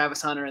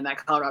 Travis Hunter, and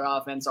that Colorado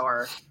offense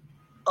are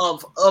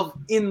of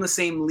in the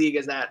same league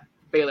as that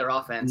Baylor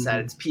offense at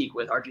its peak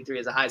with RG3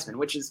 as a Heisman,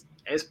 which is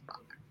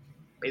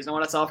based on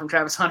what I saw from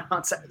Travis Hunter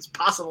on Saturday, it's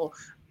possible,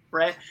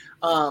 right?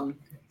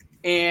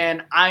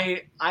 And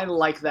I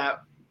like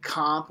that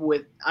comp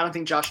with, I don't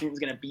think Josh Newton's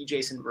going to be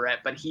Jason Verrett,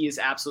 but he is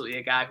absolutely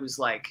a guy who's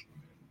like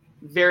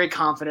very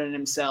confident in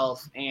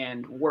himself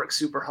and works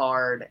super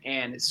hard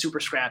and is super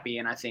scrappy,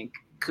 and I think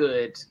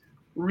could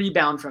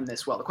rebound from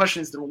this well. The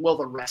question is, will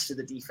the rest of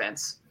the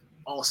defense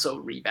also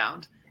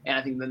rebound? And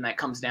I think then that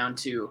comes down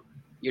to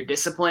your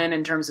discipline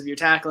in terms of your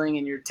tackling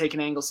and you're taking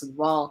angles to the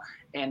ball,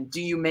 and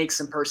do you make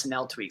some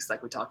personnel tweaks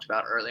like we talked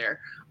about earlier?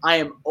 I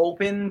am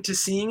open to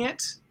seeing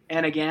it,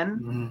 and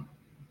again,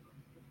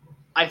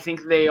 I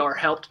think they are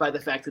helped by the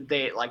fact that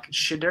they, like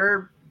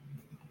Shadur,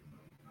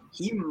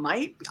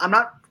 I'm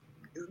not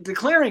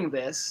declaring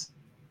this,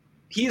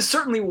 he is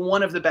certainly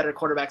one of the better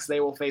quarterbacks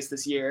they will face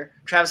this year.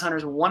 Travis Hunter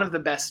is one of the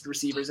best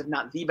receivers, if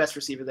not the best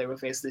receiver they will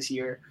face this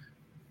year.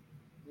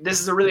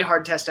 This is a really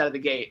hard test out of the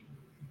gate.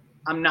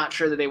 I'm not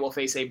sure that they will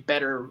face a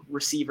better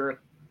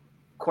receiver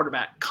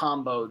quarterback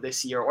combo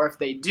this year, or if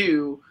they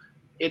do,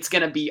 it's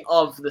going to be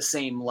of the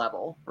same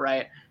level,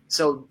 right?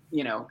 So,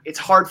 it's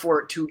hard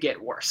for it to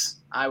get worse.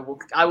 I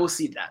will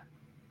see that.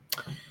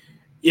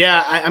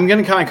 Yeah, I'm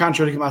going to kind of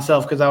contradict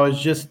myself because I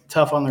was just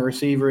tough on the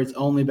receiver. It's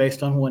only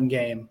based on one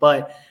game,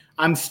 but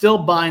I'm still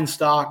buying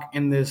stock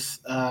in this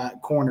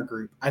corner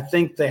group. I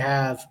think they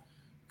have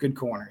good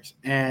corners,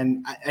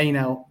 and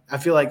I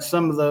feel like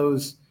some of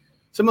those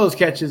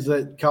catches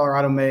that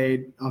Colorado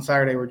made on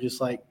Saturday were just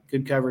like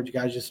good coverage.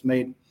 Guys just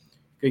made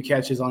good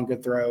catches on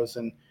good throws,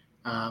 and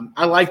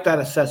I like that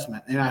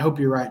assessment. And I hope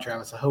you're right,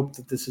 Travis. I hope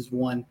that this is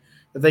one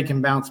that they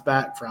can bounce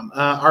back from.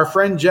 Our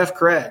friend Jeff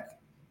Craig,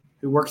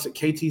 who works at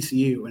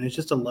KTCU, and is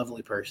just a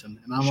lovely person.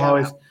 And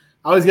I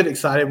always get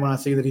excited when I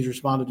see that he's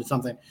responded to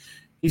something.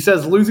 He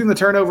says, losing the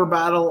turnover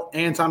battle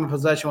and time of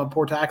possession with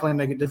poor tackling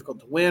make it difficult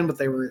to win, but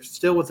they were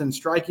still within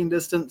striking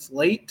distance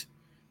late.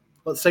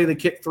 Let's say they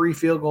kicked 3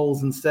 field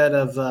goals instead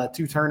of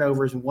 2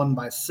 turnovers and won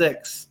by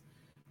 6.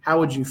 How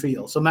would you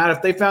feel? So, Matt,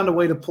 if they found a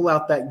way to pull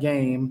out that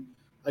game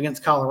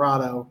against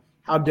Colorado,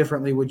 how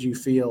differently would you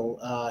feel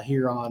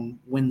here on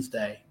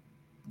Wednesday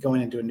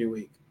going into a new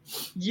week?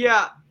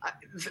 Yeah,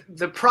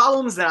 the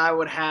problems that I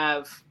would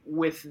have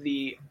with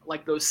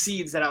those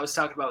seeds that I was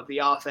talking about with the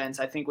offense,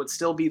 I think would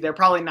still be, they're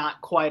probably not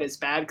quite as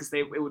bad because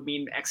it would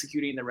mean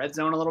executing the red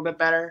zone a little bit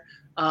better.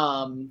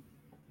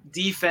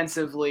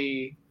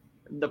 Defensively,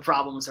 the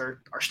problems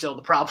are still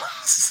the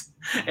problems.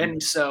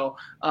 And so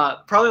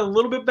probably a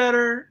little bit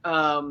better,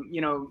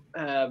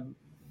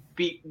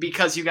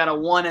 because you got a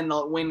 1 in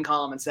the win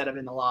column instead of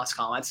in the loss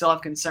column. I'd still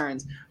have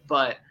concerns,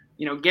 but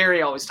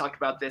Gary always talked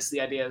about this.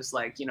 The idea is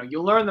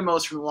you learn the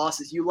most from the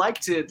losses. You like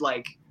to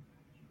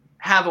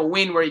have a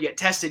win where you get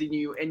tested and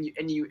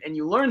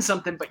you learn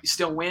something, but you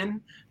still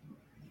win.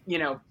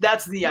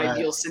 That's the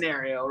ideal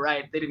scenario,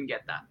 right? They didn't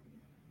get that.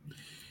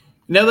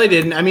 No, they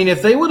didn't. I mean,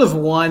 if they would have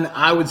won,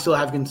 I would still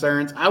have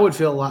concerns. I would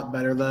feel a lot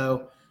better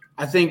though.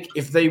 I think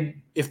if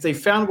they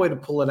found a way to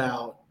pull it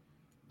out,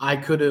 I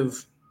could have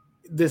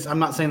this. I'm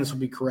not saying this would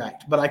be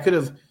correct, but I could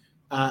have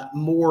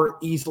more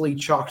easily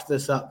chalked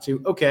this up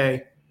to,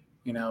 okay,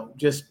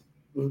 just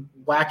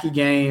wacky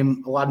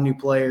game, a lot of new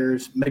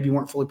players, maybe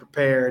weren't fully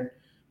prepared,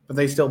 but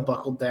they still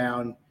buckled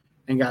down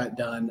and got it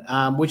done,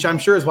 which I'm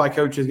sure is why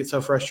coaches get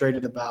so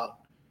frustrated about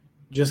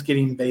just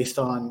getting based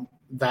on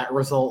that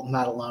result and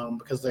that alone,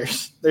 because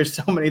there's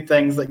so many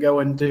things that go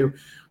into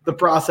the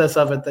process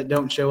of it that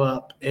don't show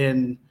up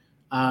in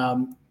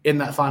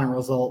that final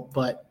result.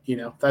 But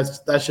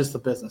that's just the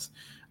business.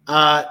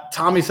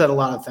 Tommy said a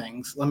lot of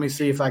things. Let me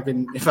see if I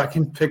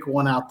can pick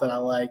one out that I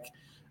like.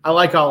 I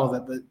like all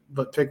of it,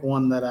 but pick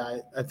one that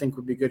I think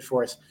would be good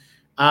for us.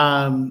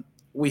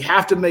 We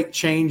have to make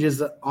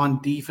changes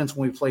on defense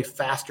when we play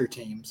faster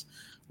teams.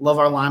 Love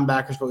our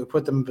linebackers, but we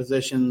put them in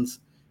positions,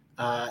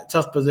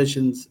 tough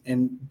positions,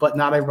 but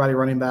not every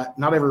running back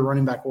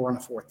will run a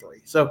 4-3.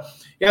 So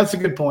yeah, that's a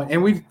good point.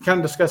 And we kind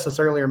of discussed this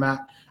earlier,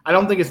 Matt. I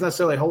don't think it's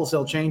necessarily a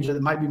wholesale change.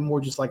 It might be more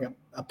just like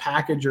a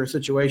package or a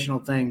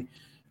situational thing.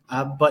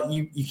 But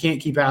you can't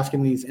keep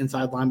asking these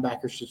inside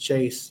linebackers to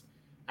chase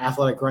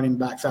athletic running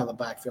backs out of the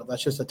backfield.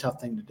 That's just a tough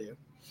thing to do.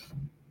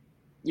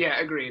 Yeah,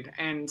 agreed.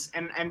 And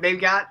they've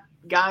got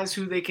guys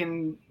who they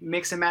can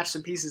mix and match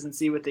some pieces and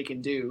see what they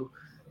can do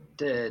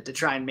to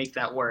try and make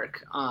that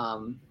work.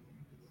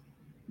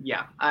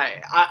 Yeah,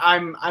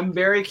 I'm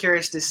very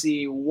curious to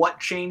see what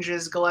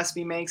changes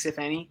Gillespie makes, if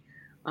any,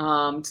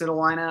 to the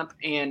lineup,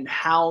 and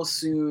how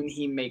soon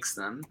he makes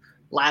them.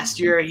 Last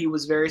year he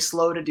was very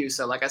slow to do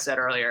so, like I said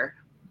earlier.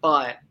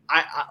 But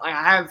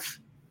I'm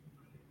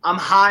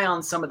high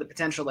on some of the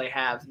potential they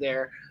have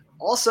there.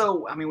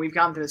 Also, I mean, we've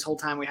gone through this whole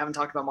time. We haven't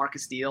talked about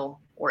Marcus Deal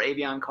or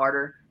Avion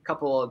Carter, a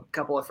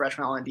couple of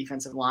freshmen on the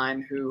defensive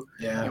line who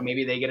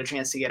maybe they get a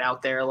chance to get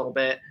out there a little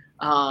bit.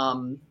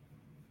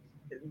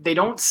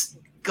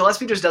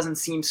 Gillespie just doesn't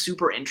seem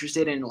super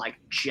interested in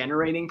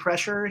generating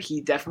pressure.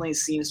 He definitely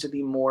seems to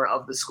be more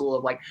of the school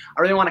of I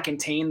really want to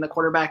contain the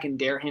quarterback and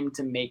dare him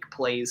to make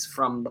plays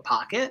from the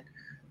pocket,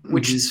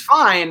 which is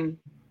fine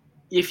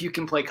if you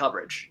can play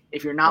coverage.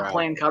 If you're not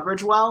playing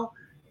coverage well,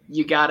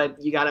 you gotta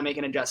make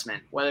an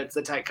adjustment, whether it's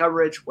the tight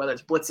coverage, whether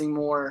it's blitzing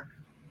more,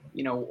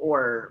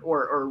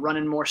 or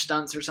running more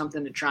stunts or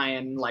something to try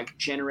and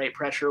generate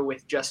pressure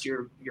with just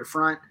your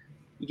front.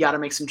 You got to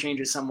make some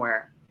changes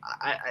somewhere.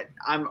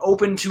 I'm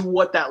open to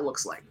what that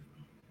looks like.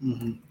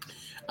 Mm-hmm.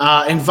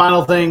 And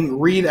final thing,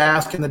 Reed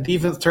asked, can the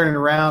defense turn it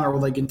around, or will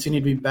they continue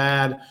to be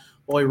bad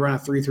while we run a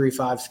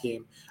 3-3-5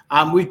 scheme?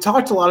 We've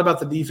talked a lot about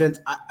the defense.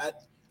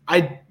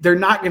 They're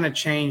not going to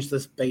change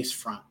this base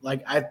front.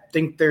 I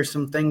think there's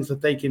some things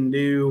that they can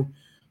do.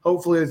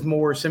 Hopefully there's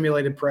more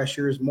simulated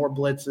pressures, more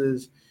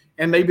blitzes,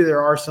 and maybe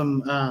there are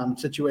some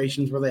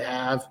situations where they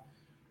have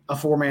a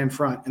 4-man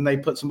front and they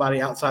put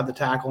somebody outside the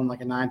tackle in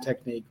a 9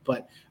 technique.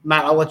 But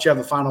Matt, I'll let you have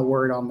the final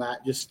word on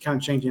that. Just kind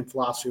of changing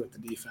philosophy with the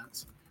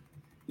defense.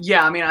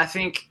 Yeah, I mean, I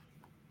think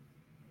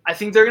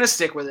they're going to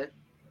stick with it.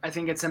 I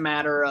think it's a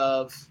matter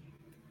of,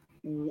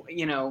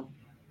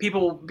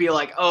 people will be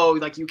like, oh,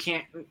 you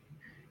can't.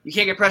 you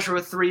can't get pressure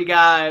with 3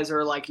 guys,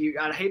 or like you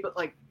gotta hate, but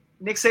like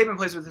Nick Saban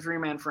plays with a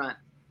 3-man front.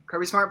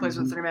 Kirby Smart plays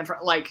with a 3-man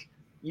front. Like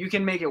you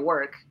can make it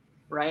work,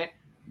 right?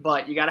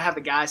 But you got to have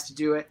the guys to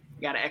do it.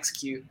 You got to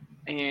execute.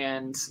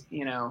 And,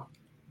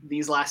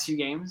 these last few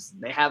games,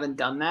 they haven't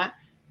done that.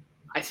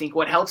 I think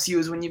what helps you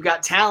is when you've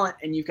got talent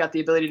and you've got the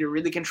ability to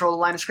really control the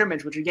line of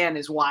scrimmage, which again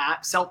is why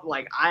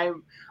I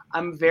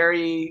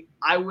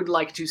would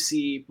like to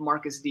see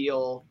Marcus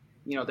Deal,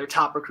 their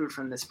top recruit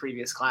from this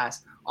previous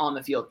class, on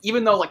the field.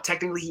 Even though like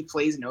technically he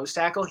plays nose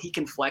tackle, he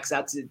can flex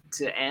out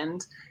to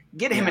end.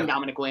 Get him and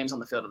Dominic Williams on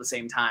the field at the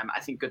same time. I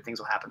think good things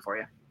will happen for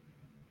you.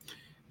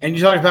 And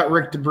you talked about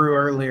Rick DeBrew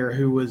earlier,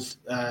 who was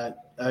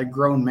a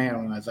grown man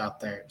when I was out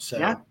there.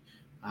 So,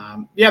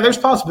 there's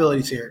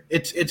possibilities here.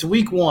 It's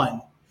week 1,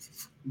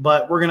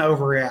 but we're going to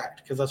overreact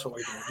because that's what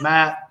we do.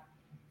 Matt,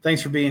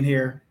 thanks for being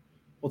here.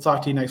 We'll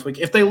talk to you next week.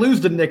 If they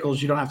lose to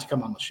Nichols, you don't have to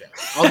come on the show.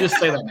 I'll just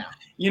say that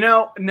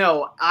now.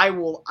 No, I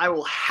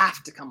will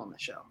have to come on the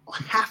show. I'll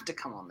have to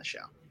come on the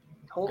show.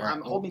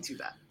 Hold me to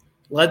that.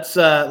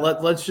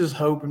 Let's just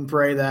hope and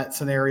pray that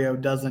scenario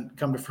doesn't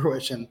come to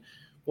fruition.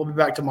 We'll be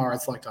back tomorrow.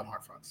 It's Locked On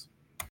Horned Frogs.